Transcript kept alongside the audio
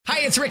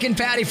it's Rick and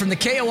Patty from the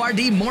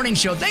KORD Morning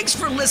Show. Thanks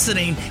for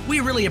listening.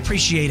 We really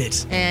appreciate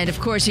it. And, of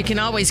course, you can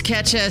always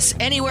catch us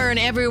anywhere and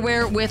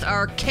everywhere with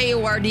our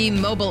KORD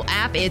mobile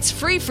app. It's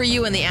free for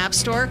you in the App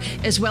Store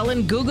as well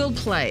in Google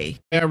Play.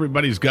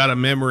 Everybody's got a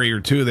memory or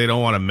two they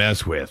don't want to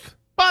mess with.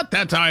 But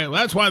that's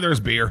why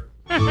there's beer.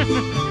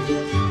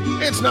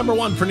 It's number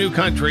one for New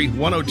Country,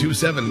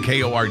 102.7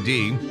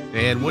 KORD.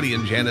 And Woody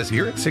and Janice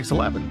here at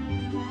 611.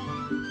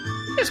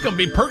 It's going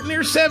to be pert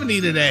near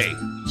 70 today.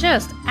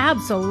 Just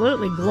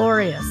absolutely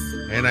glorious.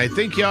 And I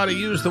think you ought to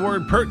use the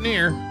word pert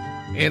near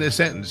in a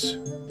sentence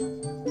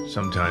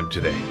sometime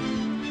today.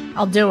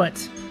 I'll do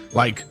it.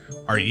 Like,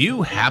 are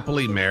you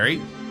happily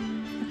married?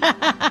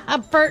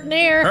 Pert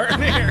near. Pert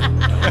near.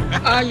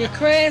 Are you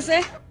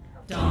crazy?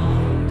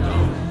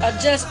 Or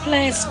just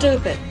plain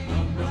stupid?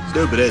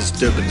 Stupid as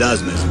stupid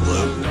does, Miss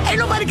Blue. Ain't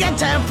nobody got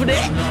time for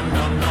that.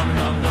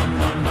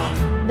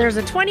 There's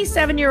a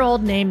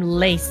 27-year-old named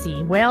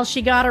Lacey. Well,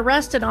 she got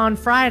arrested on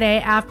Friday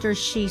after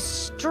she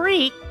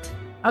streaked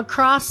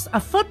across a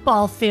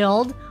football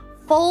field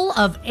full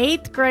of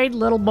 8th grade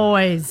little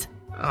boys.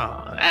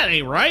 Oh, that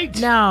ain't right.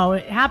 No,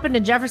 it happened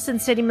in Jefferson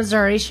City,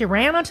 Missouri. She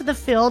ran onto the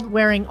field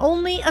wearing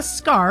only a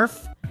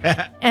scarf,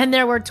 and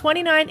there were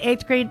 29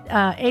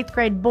 8th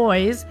grade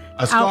boys.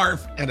 A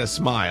scarf and a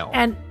smile.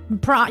 And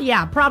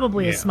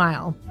probably a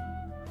smile.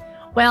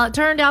 Well, it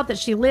turned out that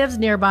she lives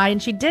nearby,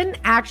 and she didn't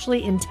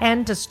actually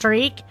intend to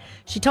streak.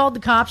 She told the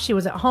cops she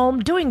was at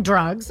home doing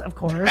drugs, of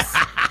course.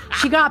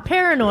 She got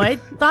paranoid,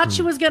 thought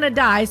she was going to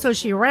die, so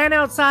she ran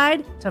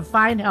outside to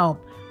find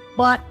help.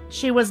 But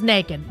she was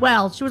naked.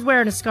 Well, she was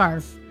wearing a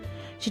scarf.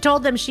 She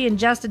told them she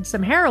ingested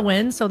some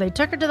heroin, so they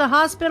took her to the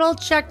hospital,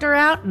 checked her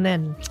out, and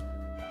then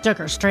took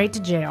her straight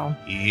to jail.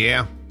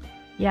 Yeah.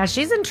 Yeah,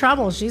 she's in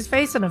trouble. She's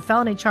facing a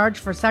felony charge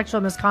for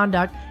sexual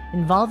misconduct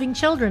involving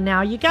children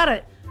now.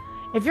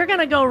 If you're going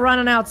to go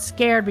running out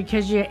scared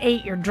because you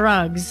ate your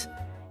drugs,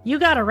 you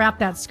got to wrap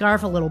that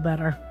scarf a little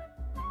better.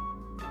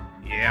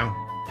 Yeah.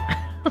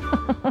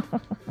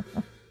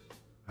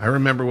 I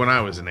remember when I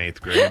was in 8th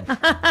grade.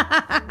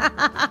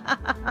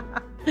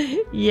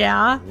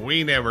 Yeah.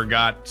 We never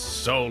got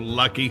so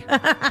lucky. Oh,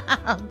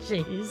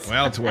 jeez.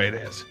 Well, it's the way it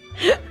is.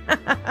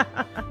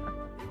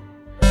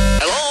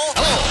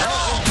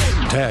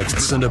 Text,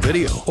 send a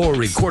video, or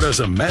record us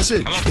a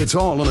message. It's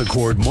all on the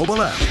KORD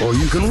mobile app. Or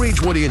you can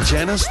reach Woody and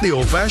Janice the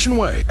old-fashioned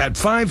way at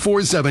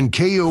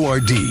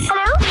 547-KORD.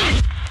 Hello?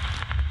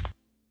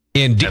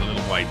 Indeed. That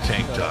little white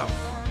tank top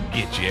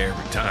get you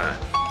every time.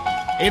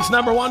 It's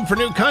number one for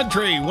New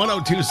Country,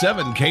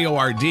 102.7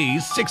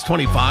 KORD,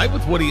 625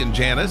 with Woody and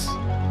Janice.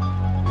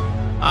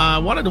 I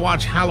wanted to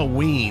watch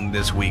Halloween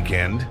this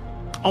weekend.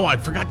 Oh, I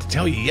forgot to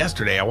tell you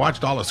yesterday, I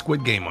watched all of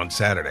Squid Game on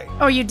Saturday.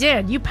 Oh, you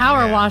did? You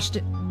watched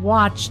it.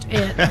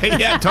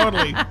 Yeah,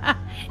 totally.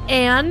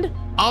 And?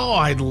 Oh,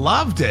 I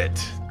loved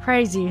it.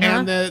 Crazy, huh?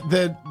 And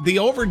the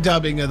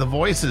overdubbing of the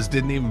voices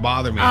didn't even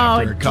bother me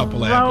after a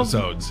couple of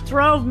episodes.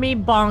 Drove me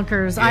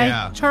bonkers.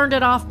 Yeah. I turned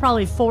it off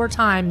probably 4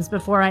 times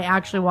before I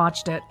actually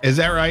watched it. Is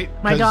that right?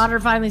 My daughter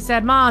finally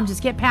said, Mom,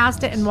 just get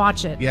past it and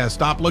watch it. Yeah,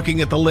 stop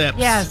looking at the lips.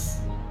 Yes.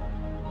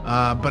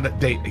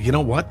 But you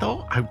know what,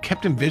 though? I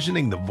kept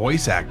envisioning the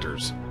voice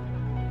actors.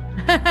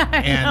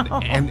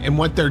 and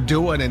what they're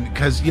doing, and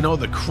because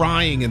the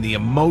crying and the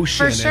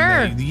emotion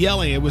and the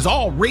yelling, it was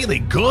all really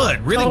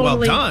good, really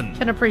totally well done.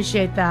 Can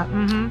appreciate that.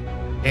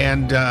 Mm-hmm.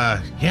 And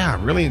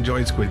really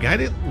enjoyed Squid Game. I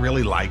didn't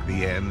really like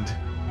the end.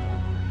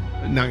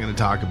 I'm not going to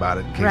talk about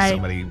it in case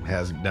somebody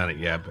hasn't done it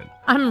yet. But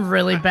I'm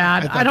really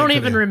bad. I don't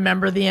even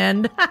remember the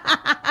end.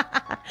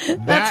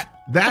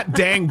 that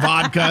dang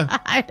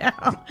vodka. I know.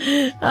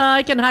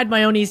 I can hide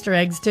my own Easter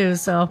eggs too.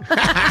 So.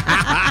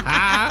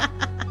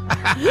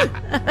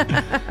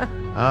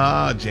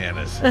 Oh,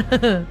 Janice.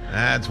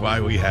 That's why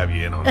we have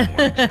you in on the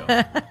morning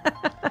show.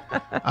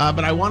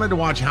 But I wanted to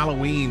watch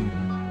Halloween,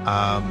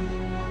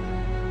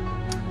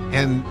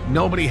 and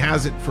nobody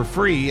has it for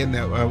free. And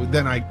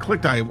then I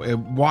clicked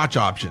watch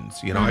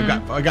options.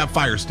 I got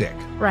Fire Stick.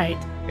 Right.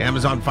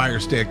 Amazon Fire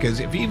Stick,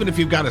 because even if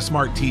you've got a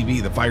smart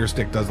TV, the Fire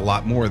Stick does a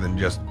lot more than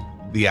just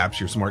the apps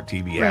your smart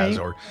TV has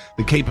or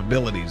the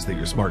capabilities that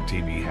your smart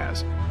TV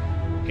has.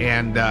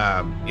 And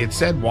it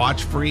said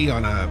watch free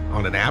on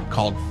an app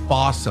called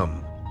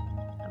Fossum.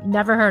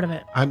 Never heard of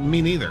it.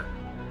 Me neither.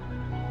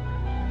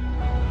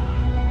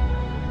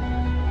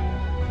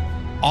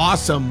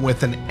 Awesome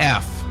with an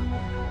F.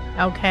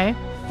 Okay.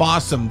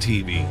 Fossum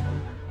TV.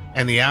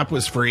 And the app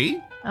was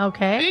free.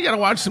 Okay. And you got to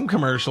watch some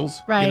commercials.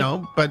 Right.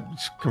 But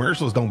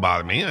commercials don't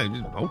bother me.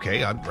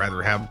 I'd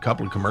rather have a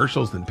couple of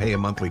commercials than pay a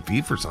monthly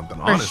fee for something,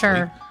 honestly. For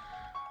sure.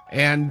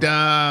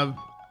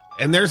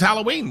 And there's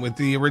Halloween with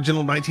the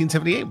original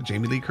 1978 with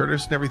Jamie Lee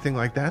Curtis and everything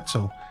like that.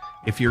 So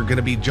if you're going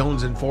to be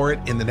jonesing for it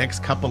in the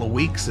next couple of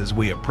weeks as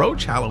we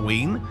approach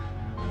Halloween,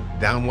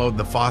 download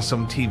the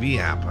Fossum TV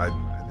app. I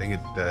think it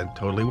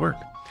totally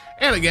worked.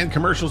 And again,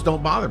 commercials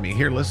don't bother me.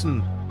 Here,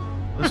 listen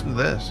to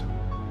this.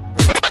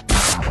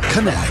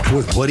 Connect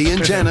with Woody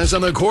and Janice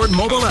on the KORD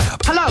mobile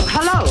app.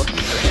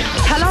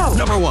 Hello.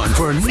 Number one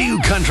for New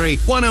Country,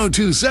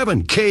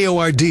 102.7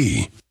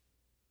 KORD.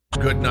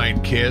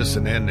 goodnight kiss,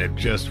 and then it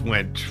just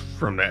went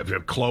from that.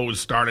 The clothes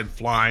started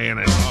flying,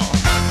 and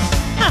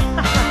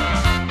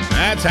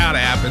that's how it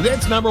happened.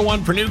 It's number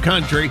one for New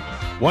Country,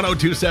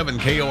 102.7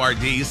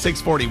 KORD,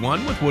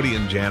 641 with Woody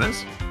and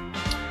Janice.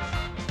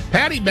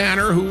 Patty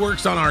Banner, who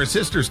works on our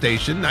sister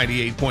station,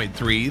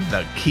 98.3,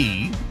 The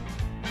Key,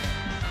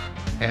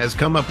 has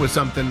come up with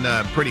something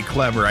pretty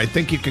clever. I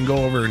think you can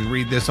go over and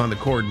read this on the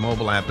Cord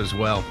mobile app as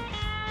well.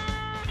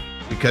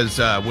 Because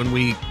when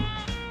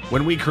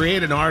we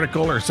create an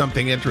article or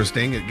something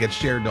interesting, it gets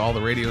shared to all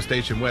the radio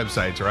station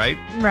websites, right?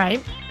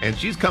 Right. And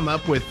she's come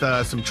up with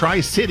some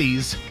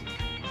Tri-Cities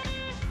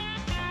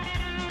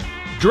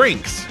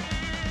drinks.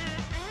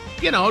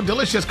 You know,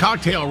 delicious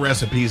cocktail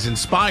recipes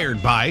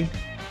inspired by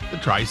the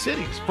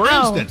Tri-Cities. For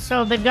instance.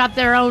 So they've got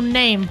their own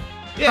name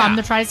from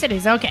the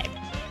Tri-Cities. Okay.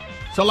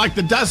 So like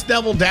the Dust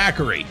Devil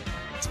Daiquiri.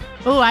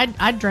 Oh,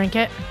 I'd drink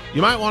it.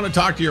 You might want to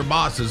talk to your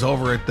bosses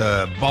over at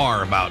the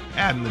bar about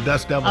adding the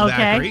Dust Devil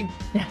Daiquiri.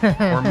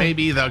 Or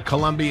maybe the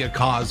Columbia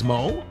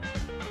Cosmo.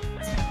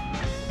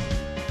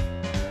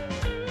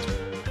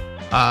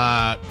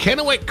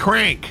 Kennewick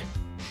Crank.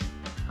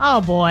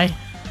 Oh, boy.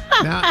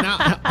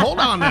 Now, hold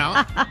on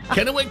now.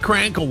 Kennewick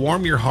Crank will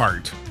warm your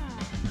heart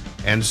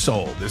and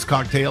soul. This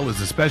cocktail is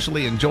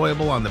especially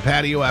enjoyable on the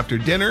patio after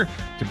dinner.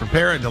 To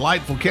prepare a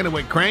delightful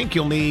Kennewick Crank,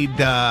 you'll need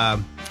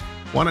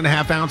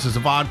 1.5 ounces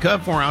of vodka,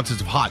 4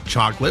 ounces of hot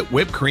chocolate,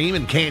 whipped cream,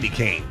 and candy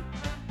cane.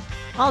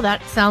 Oh,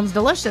 that sounds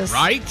delicious.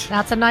 Right?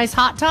 That's a nice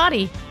hot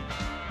toddy.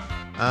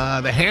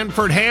 The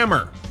Hanford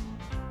Hammer.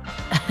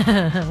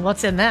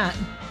 What's in that?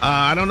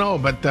 I don't know,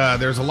 but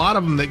there's a lot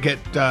of them that get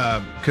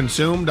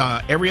consumed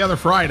every other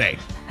Friday.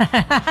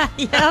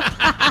 Yep.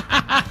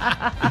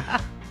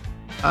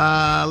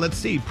 Let's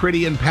see.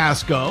 Pretty in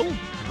Pasco.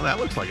 Well, that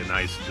looks like a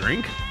nice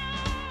drink.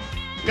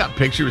 We got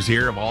pictures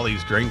here of all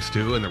these drinks,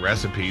 too, and the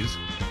recipes.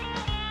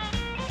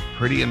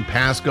 Pretty in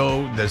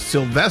Pasco. The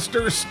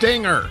Sylvester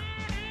Stinger.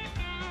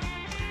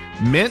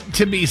 Meant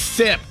to be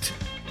sipped.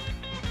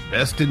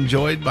 Best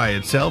enjoyed by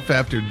itself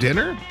after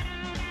dinner.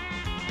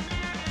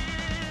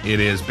 It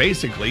is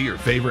basically your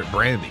favorite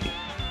brandy.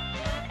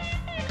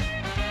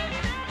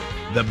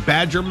 The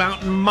Badger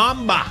Mountain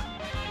Mamba.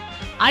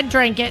 I'd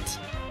drink it.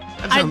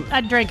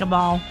 I'd drink them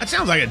all. That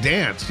sounds like a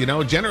dance. You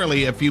know,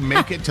 generally, if you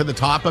make it to the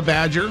top of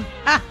Badger,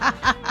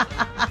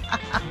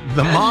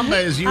 the Mamba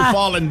is you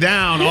falling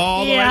down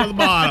all the way to the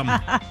bottom.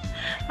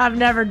 I've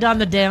never done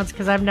the dance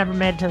because I've never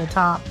made it to the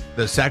top.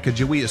 The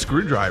Sacagawea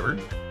Screwdriver.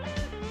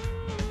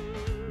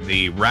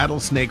 The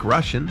Rattlesnake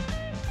Russian.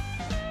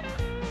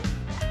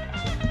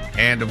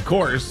 And, of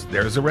course,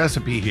 there's a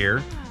recipe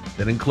here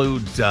that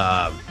includes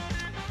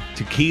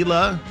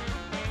tequila,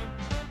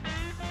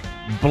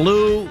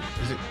 blue,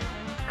 is it?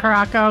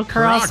 Caraco,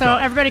 Carasso.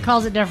 Everybody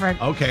calls it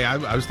different. Okay,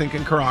 I was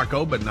thinking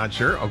Caraco, but not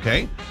sure.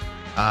 Okay.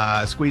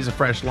 Squeeze of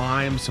fresh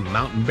lime, some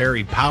Mountain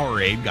Berry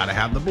Powerade. Got to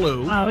have the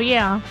blue. Oh,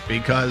 yeah.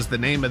 Because the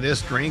name of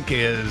this drink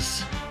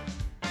is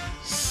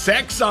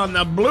Sex on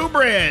the Blue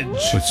Bridge.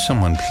 Would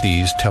someone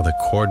please tell the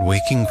Cord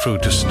Waking crew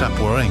to stop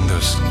wearing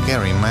those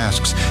scary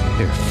masks?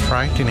 They're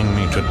frightening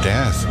me to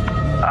death.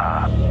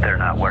 They're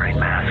not wearing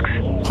masks.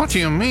 What do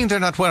you mean they're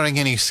not wearing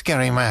any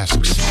scary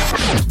masks?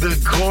 The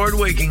Cord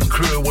Waking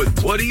Crew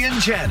with Woody and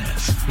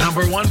Janice.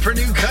 Number one for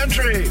New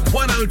Country,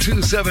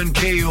 102.7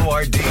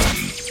 KORD.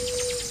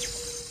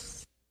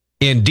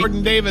 Indeed.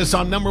 Jordan Davis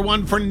on number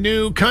one for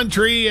New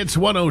Country. It's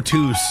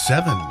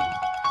 102.7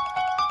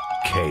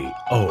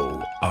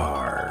 KORD.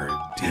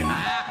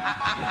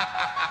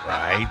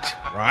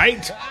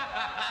 Right?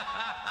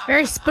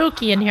 Very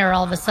spooky in here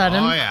all of a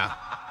sudden. Oh, yeah.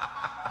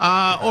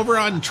 Over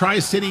on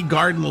Tri-City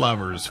Garden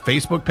Lovers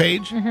Facebook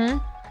page,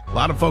 a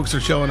lot of folks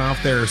are showing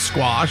off their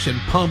squash and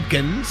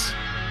pumpkins.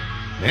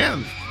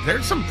 Man,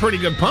 there's some pretty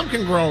good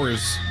pumpkin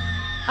growers.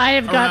 I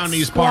have got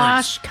these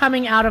squash parts.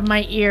 coming out of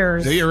my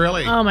ears. Do you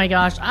really? Oh my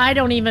gosh.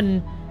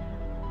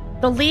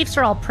 The leaves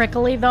are all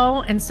prickly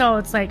though, and so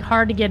it's like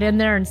hard to get in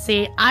there and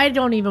see. I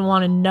don't even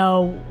want to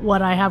know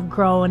what I have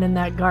growing in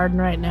that garden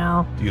right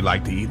now. Do you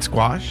like to eat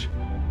squash?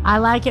 I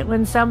like it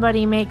when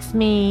somebody makes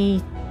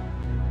me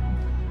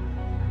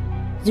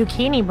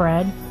zucchini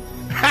bread.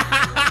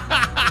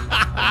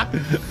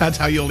 That's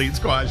how you'll eat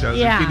squash,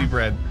 zucchini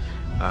bread.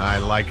 I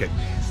like it.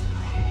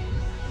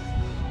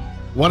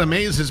 What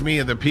amazes me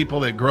are the people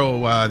that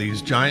grow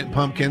these giant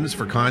pumpkins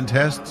for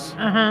contests.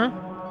 Some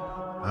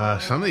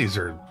of these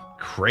are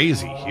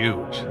crazy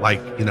huge.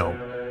 Like,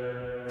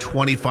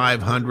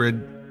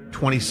 2,500,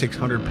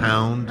 2,600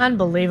 pound.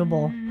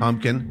 Unbelievable.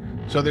 Pumpkin.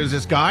 So there's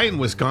this guy in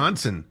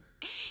Wisconsin.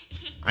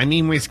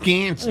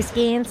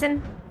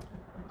 Wisconsin.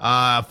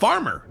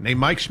 Farmer named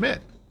Mike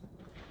Schmidt.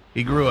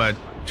 He grew a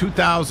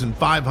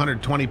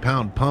 2,520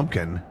 pound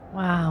pumpkin.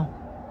 Wow.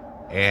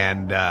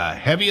 And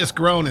heaviest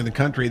grown in the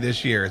country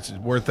this year. It's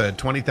worth a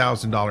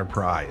 $20,000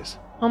 prize.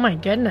 Oh my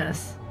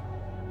goodness.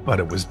 But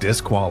it was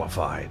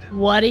disqualified.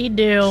 What'd he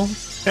do?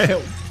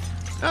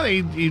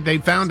 They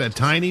found a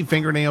tiny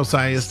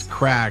fingernail-sized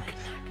crack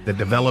that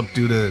developed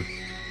due to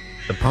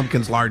the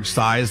pumpkin's large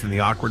size and the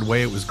awkward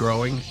way it was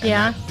growing. And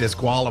Yeah. that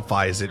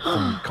disqualifies it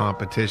from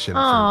competition.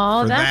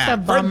 Oh, for that's that. a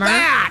bummer. For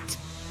that!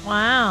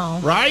 Wow.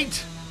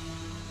 Right?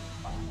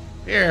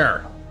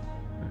 Here.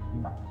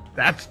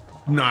 That's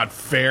not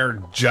fair,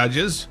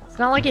 judges. It's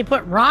not like he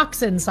put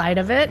rocks inside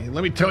of it.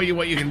 Let me tell you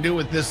what you can do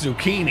with this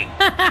zucchini.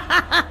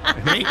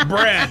 It ain't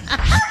bread.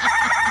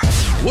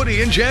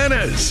 Woody and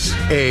Janice,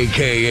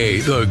 a.k.a.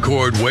 the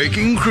Cord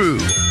Waking Crew,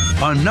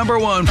 on number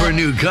one for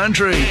New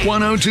Country,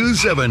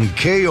 102.7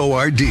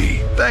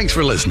 KORD. Thanks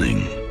for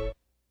listening.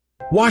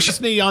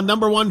 Washington on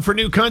number one for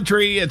New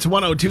Country. It's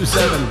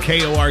 102.7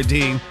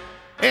 KORD.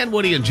 And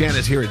Woody and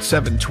Janice here at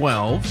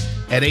 7:12.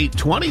 At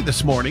 8:20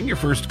 this morning, your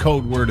first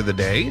code word of the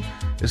day.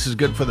 This is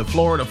good for the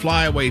Florida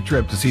flyaway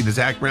trip to see the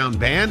Zac Brown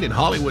Band in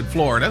Hollywood,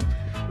 Florida,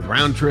 with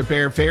round-trip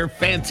airfare,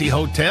 fancy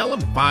hotel,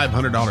 and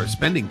 $500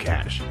 spending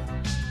cash.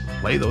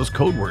 Play those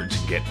code words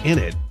and get in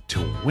it to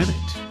win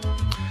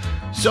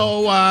it.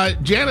 So,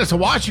 Janice, a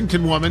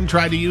Washington woman,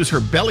 tried to use her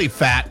belly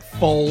fat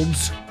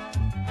folds.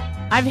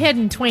 I've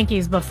hidden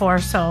Twinkies before,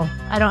 so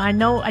I don't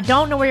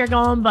know where you're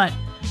going, but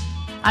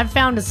I've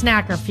found a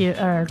snack or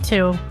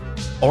two.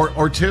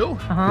 Or two?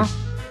 Uh-huh.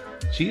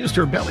 She used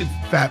her belly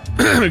fat,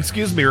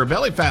 her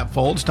belly fat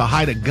folds to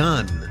hide a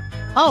gun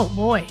Oh,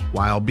 boy.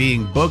 while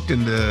being booked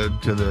into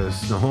the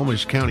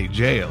Snohomish County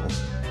Jail.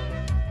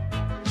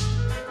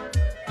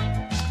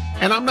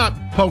 And I'm not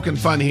poking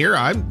fun here.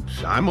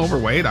 I'm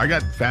overweight. I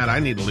got fat I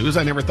need to lose.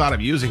 I never thought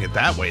of using it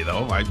that way,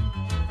 though.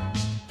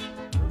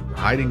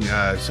 Hiding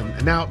some.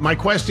 Now, my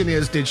question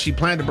is, did she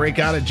plan to break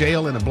out of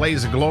jail in a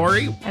blaze of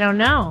glory? I don't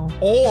know.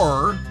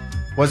 Or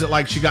was it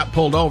like she got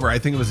pulled over? I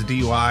think it was a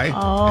DUI.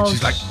 Oh, and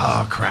she's like,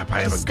 oh, crap,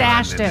 I have a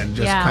stashed gun. it, And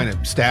just yeah. kind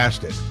of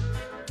stashed it.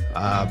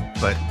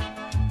 But,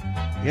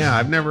 yeah,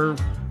 I've never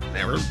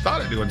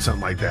thought of doing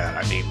something like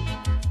that. I mean,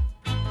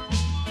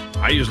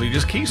 I usually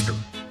just keister.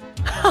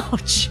 Oh,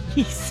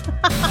 jeez.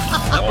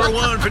 Number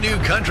one for New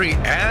Country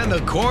and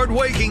the Cord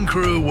Waking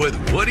Crew with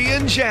Woody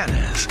and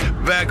Janice.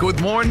 Back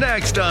with more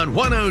next on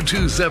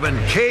 102.7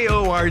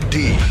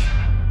 KORD.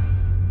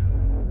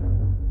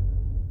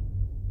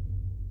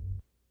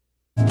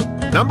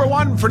 Number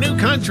one for New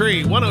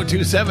Country,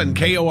 102.7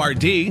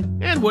 KORD,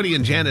 and Woody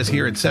and Janice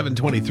here at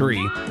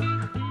 7:23.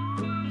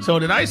 So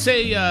did I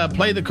say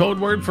play the code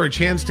word for a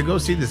chance to go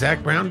see the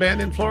Zac Brown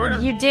Band in Florida?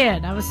 You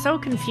did. I was so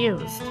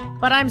confused.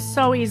 But I'm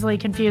so easily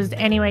confused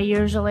anyway,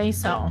 usually,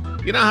 so.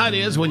 You know how it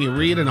is when you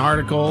read an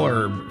article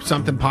or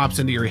something pops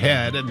into your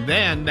head, and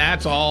then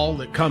that's all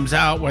that comes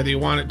out, whether you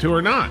want it to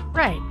or not.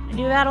 Right. I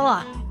do that a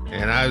lot.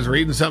 And I was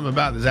reading something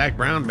about the Zac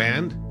Brown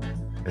Band,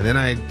 and then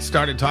I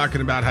started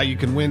talking about how you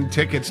can win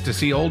tickets to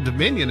see Old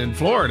Dominion in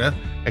Florida,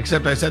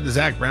 except I said the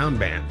Zac Brown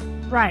Band.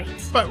 Right.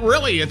 But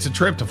really, it's a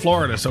trip to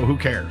Florida, so who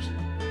cares?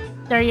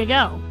 There you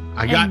go.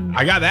 I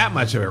got that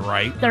much of it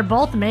right. They're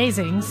both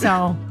amazing,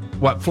 so.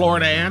 What,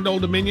 Florida and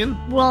Old Dominion?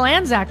 Well,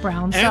 and Zac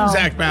Brown. And so,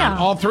 Zac Brown. yeah.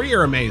 All three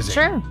are amazing.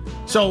 Sure.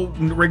 So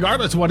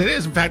regardless of what it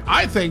is, in fact,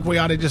 I think we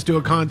ought to just do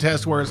a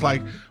contest where it's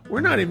like,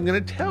 we're not even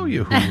going to tell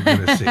you who you're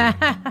going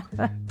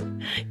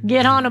to see.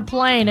 Get on a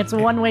plane. It's a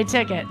one-way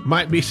ticket.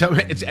 Might be some,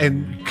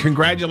 and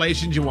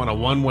congratulations, you won a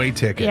one-way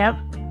ticket. Yep.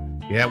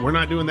 Yeah, we're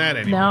not doing that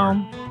anymore.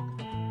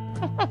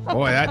 No.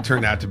 Boy, that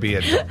turned out to be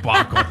a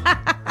debacle.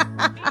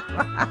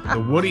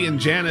 The Woody and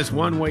Janice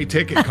one-way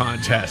ticket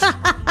contest.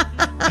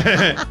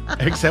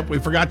 Except we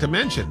forgot to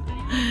mention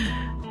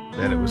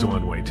that it was a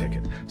one-way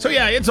ticket. So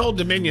yeah, it's Old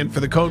Dominion for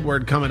the code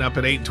word coming up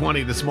at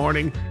 8:20 this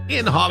morning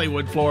in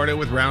Hollywood, Florida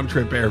with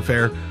round-trip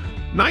airfare.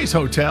 Nice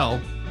hotel.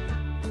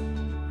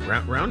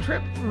 Round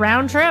trip?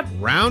 Round trip?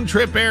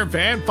 Round-trip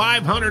airfare,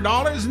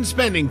 $500 in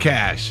spending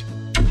cash.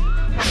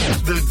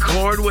 The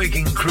Cord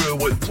Waking Crew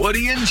with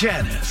Woody and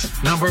Janice.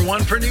 Number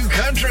one for New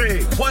Country,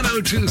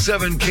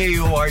 102.7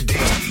 KORD.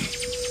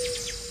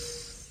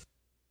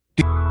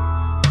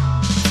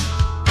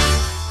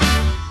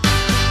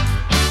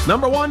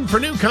 Number one for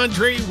New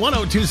Country,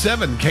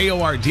 102.7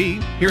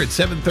 KORD, here at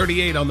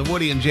 7:38 on the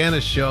Woody and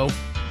Janice Show.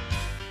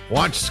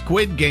 Watched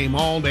Squid Game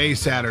all day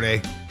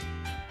Saturday.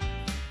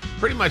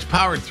 Pretty much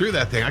powered through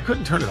that thing. I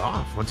couldn't turn it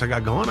off. Once I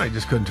got going, I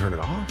just couldn't turn it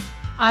off.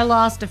 I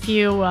lost a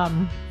few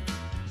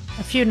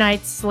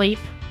nights sleep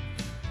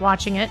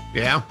watching it.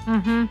 Yeah?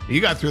 Mm-hmm. You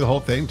got through the whole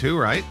thing too,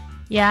 right?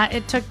 Yeah,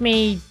 it took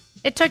me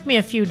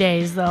a few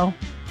days, though.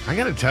 I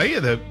got to tell you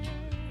that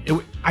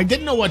I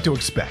didn't know what to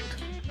expect.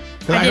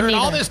 Because I heard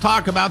all this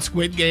talk about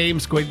Squid Game.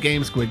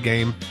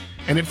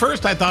 And at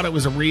first I thought it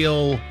was a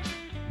real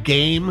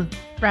game.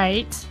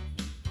 Right.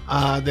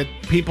 That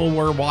people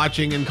were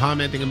watching and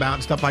commenting about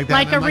and stuff like that.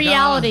 Like a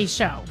reality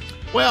show.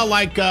 Well,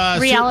 like...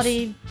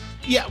 reality...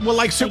 Yeah, well,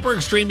 like Super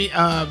Extreme.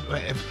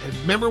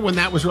 Remember when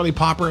that was really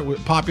popular?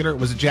 It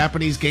was a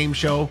Japanese game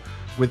show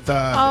with they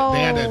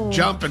had to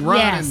jump and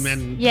run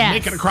and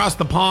make it across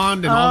the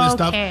pond and all this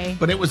stuff.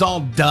 But it was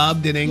all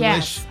dubbed in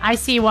English. Yes, I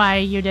see why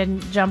you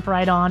didn't jump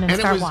right on and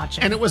start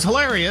watching. And it was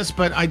hilarious,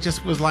 but I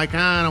just was like,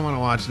 I don't want to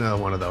watch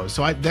another one of those.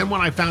 So then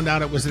when I found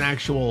out it was an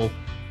actual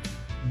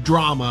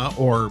drama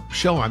or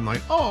show, I'm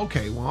like, oh,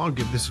 okay, well, I'll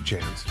give this a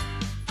chance.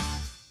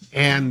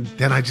 And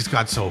then I just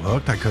got so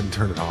hooked I couldn't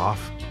turn it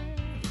off.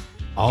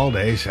 All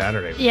day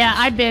Saturday. Yeah,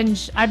 I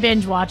binge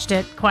watched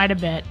it quite a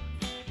bit.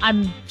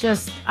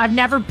 I've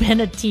never been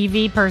a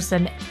TV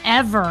person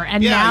ever,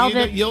 and now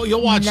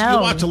you'll watch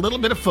a little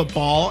bit of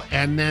football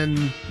and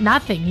then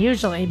nothing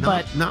usually,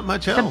 but not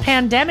much else. The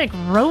pandemic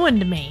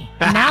ruined me.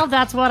 And now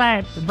that's what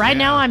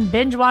now I'm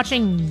binge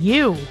watching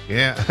You.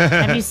 Yeah.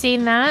 Have you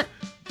seen that?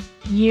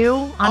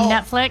 You on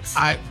Netflix?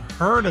 I've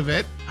heard of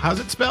it. How's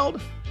it spelled?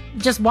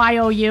 Just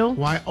Y-O-U.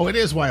 It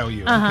is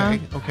Y-O-U. Uh-huh.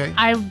 Okay.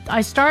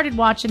 I started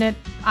watching it.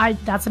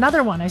 That's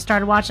another one. I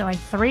started watching it like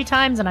 3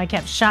 times and I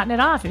kept shutting it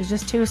off. It was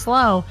just too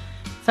slow.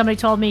 Somebody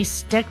told me,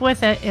 stick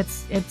with it.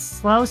 It's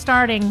slow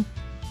starting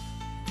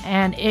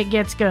and it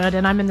gets good.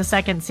 And I'm in the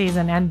 2nd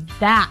season and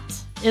that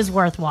is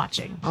worth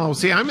watching. Oh,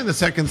 see, I'm in the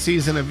 2nd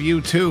season of You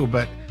too,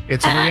 but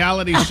it's a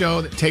reality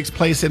show that takes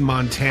place in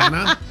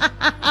Montana.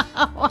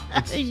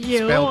 It's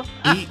spelled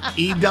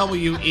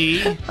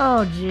E-W-E.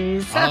 Oh,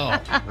 jeez. Oh,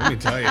 let me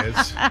tell you,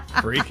 it's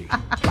freaky.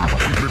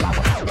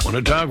 Want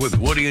to talk with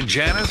Woody and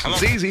Janice?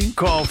 It's easy.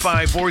 Call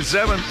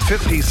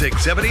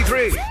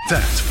 547-5673.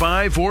 That's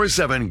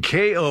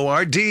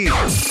 547-KORD.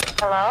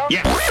 Hello?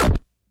 Yeah.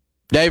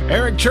 Dave.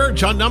 Eric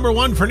Church on number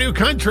 1 for New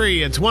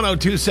Country. It's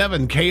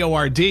 102.7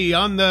 KORD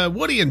on the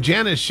Woody and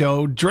Janice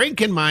show.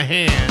 Drink in my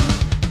hand.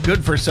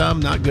 Good for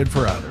some, not good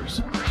for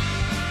others.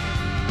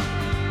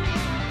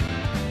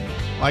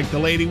 Like the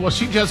lady, well,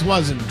 she just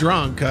wasn't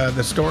drunk.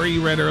 The story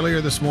you read earlier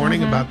this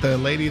morning about the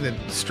lady that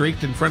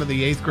streaked in front of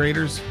the 8th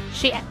graders.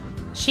 She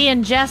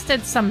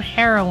ingested some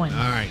heroin.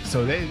 All right,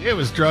 so it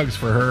was drugs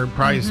for her.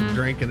 Probably some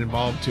drinking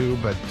involved too,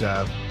 but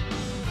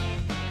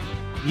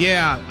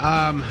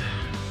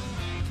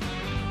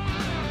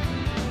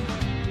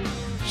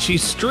she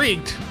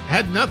streaked,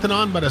 had nothing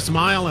on but a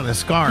smile and a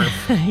scarf.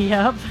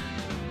 Yep.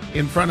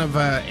 In front of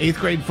 8th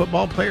grade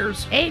football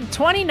players?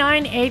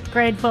 29 8th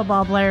grade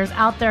football players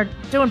out there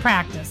doing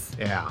practice.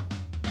 Yeah.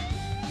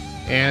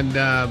 And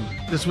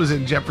this was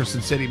in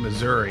Jefferson City,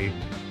 Missouri.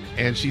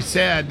 And she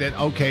said that,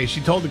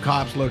 she told the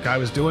cops, look, I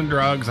was doing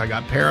drugs. I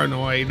got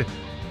paranoid.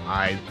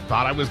 I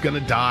thought I was going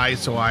to die,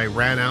 so I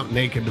ran out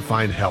naked to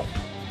find help.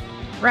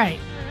 Right.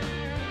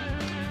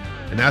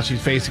 And now she's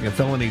facing a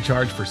felony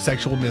charge for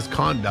sexual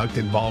misconduct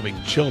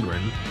involving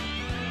children.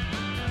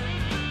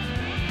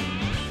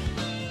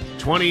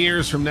 20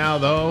 years from now,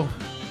 though,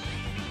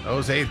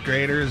 those 8th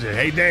graders,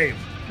 hey, Dave.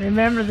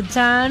 Remember the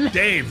time?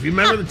 Dave, you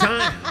remember the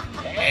time?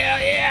 Hell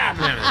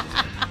yeah.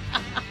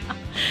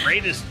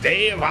 Greatest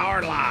day of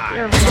our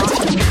lives.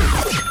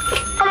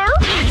 Hello?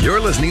 You're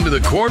listening to the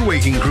Cord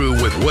Waking Crew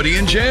with Woody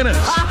and Janice.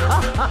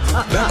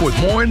 Back with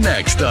more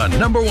next on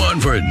number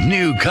 1 for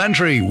New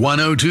Country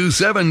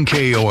 102.7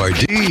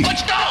 KORD.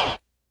 Let's go!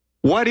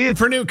 What is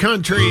for New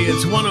Country?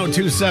 It's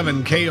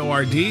 102.7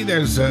 KORD.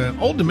 There's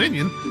Old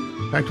Dominion.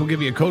 In fact, we'll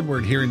give you a code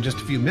word here in just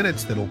a few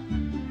minutes that'll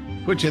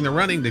put you in the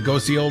running to go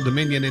see Old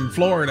Dominion in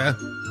Florida.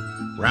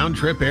 Round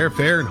trip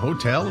airfare and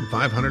hotel and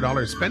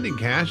 $500 spending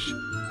cash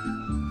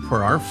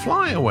for our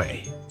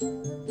flyaway.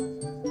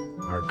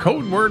 Our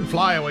code word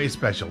flyaway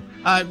special.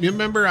 You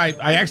remember I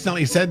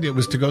accidentally said it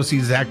was to go see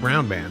Zac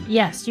Brown Band.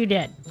 Yes, you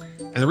did.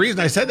 And the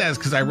reason I said that is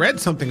because I read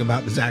something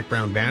about the Zac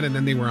Brown Band and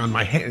then they were on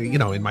my head,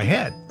 in my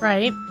head.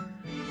 Right.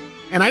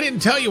 And I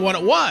didn't tell you what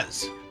it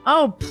was.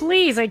 Oh,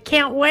 please. I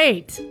can't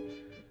wait.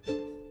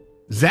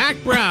 Zac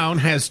Brown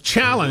has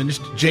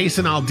challenged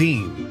Jason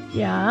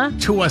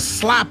Aldean to a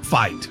slap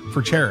fight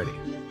for charity.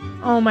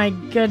 Oh my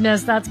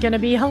goodness, that's going to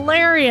be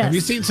hilarious. Have you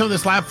seen some of the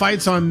slap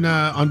fights on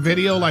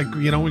video, like,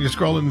 when you're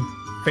scrolling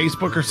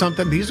Facebook or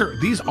something? These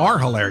are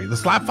hilarious. The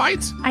slap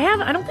fights?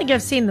 I don't think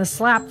I've seen the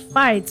slap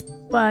fights,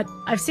 but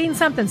I've seen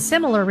something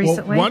similar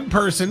recently. Well, one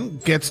person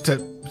gets to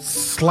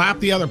slap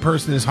the other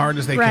person as hard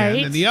as they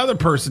can, and the other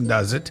person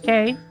does it.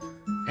 Okay.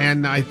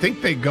 And I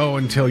think they go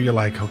until you're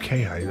like,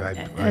 okay, I've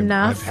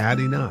had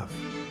enough.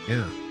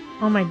 Yeah.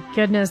 Oh my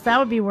goodness, that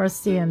would be worth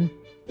seeing.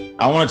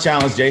 I want to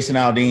challenge Jason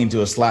Aldean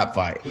to a slap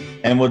fight,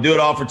 and we'll do it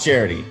all for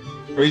charity.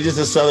 He's just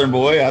a Southern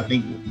boy. I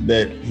think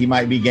that he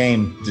might be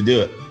game to do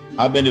it.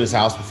 I've been to his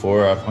house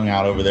before. I've hung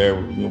out over there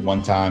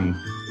one time,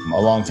 a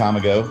long time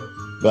ago.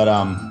 But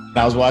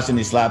I was watching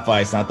these slap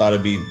fights, and I thought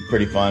it'd be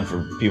pretty fun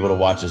for people to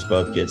watch us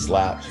both get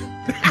slapped.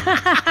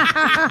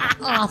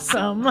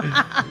 Awesome.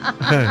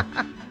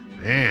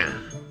 Man,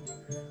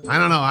 I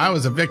don't know. I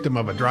was a victim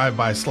of a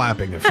drive-by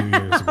slapping a few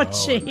years ago. Oh,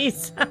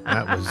 jeez.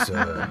 That was,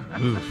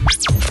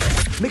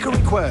 oof. Make a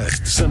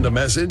request. Send a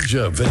message,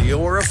 a video,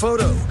 or a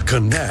photo.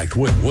 Connect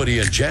with Woody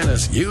and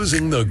Janice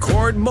using the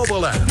Cord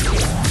mobile app.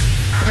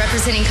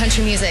 Representing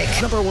country music.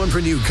 Number 1 for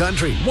New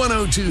Country,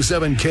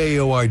 102.7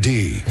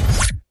 KORD.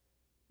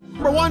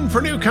 Number 1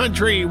 for New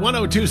Country,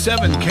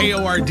 102.7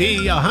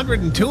 KORD.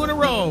 102 in a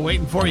row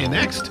waiting for you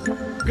next.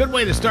 Good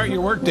way to start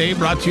your workday,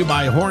 brought to you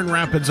by Horn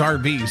Rapids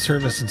RV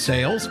Service and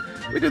Sales.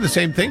 We do the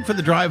same thing for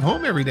the drive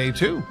home every day,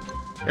 too.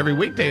 Every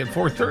weekday at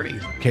 4:30,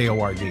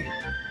 KORD.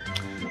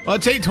 Well,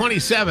 it's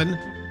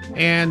 8:27.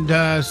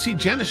 And see,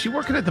 Jen, is she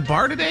working at the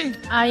bar today?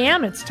 I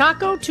am. It's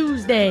Taco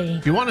Tuesday.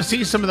 If you want to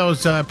see some of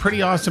those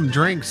pretty awesome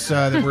drinks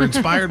that were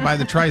inspired by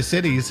the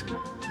Tri-Cities,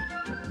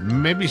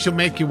 maybe she'll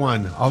make you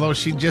one. Although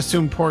she'd just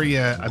soon pour you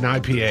an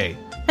IPA.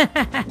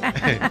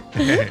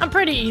 I'm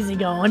pretty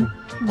easygoing.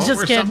 What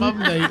Just were kidding. some of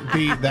them?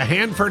 The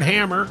Hanford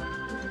Hammer.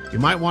 You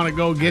might want to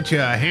go get you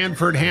a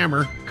Hanford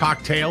Hammer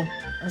cocktail.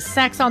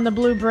 Sex on the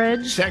Blue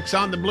Bridge. Sex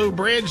on the Blue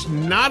Bridge,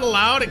 not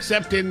allowed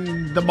except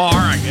in the bar,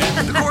 I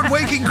guess. The Cord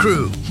Waking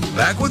Crew.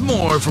 Back with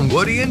more from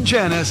Woody and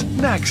Janice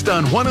next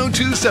on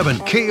 102.7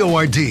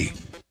 KORD.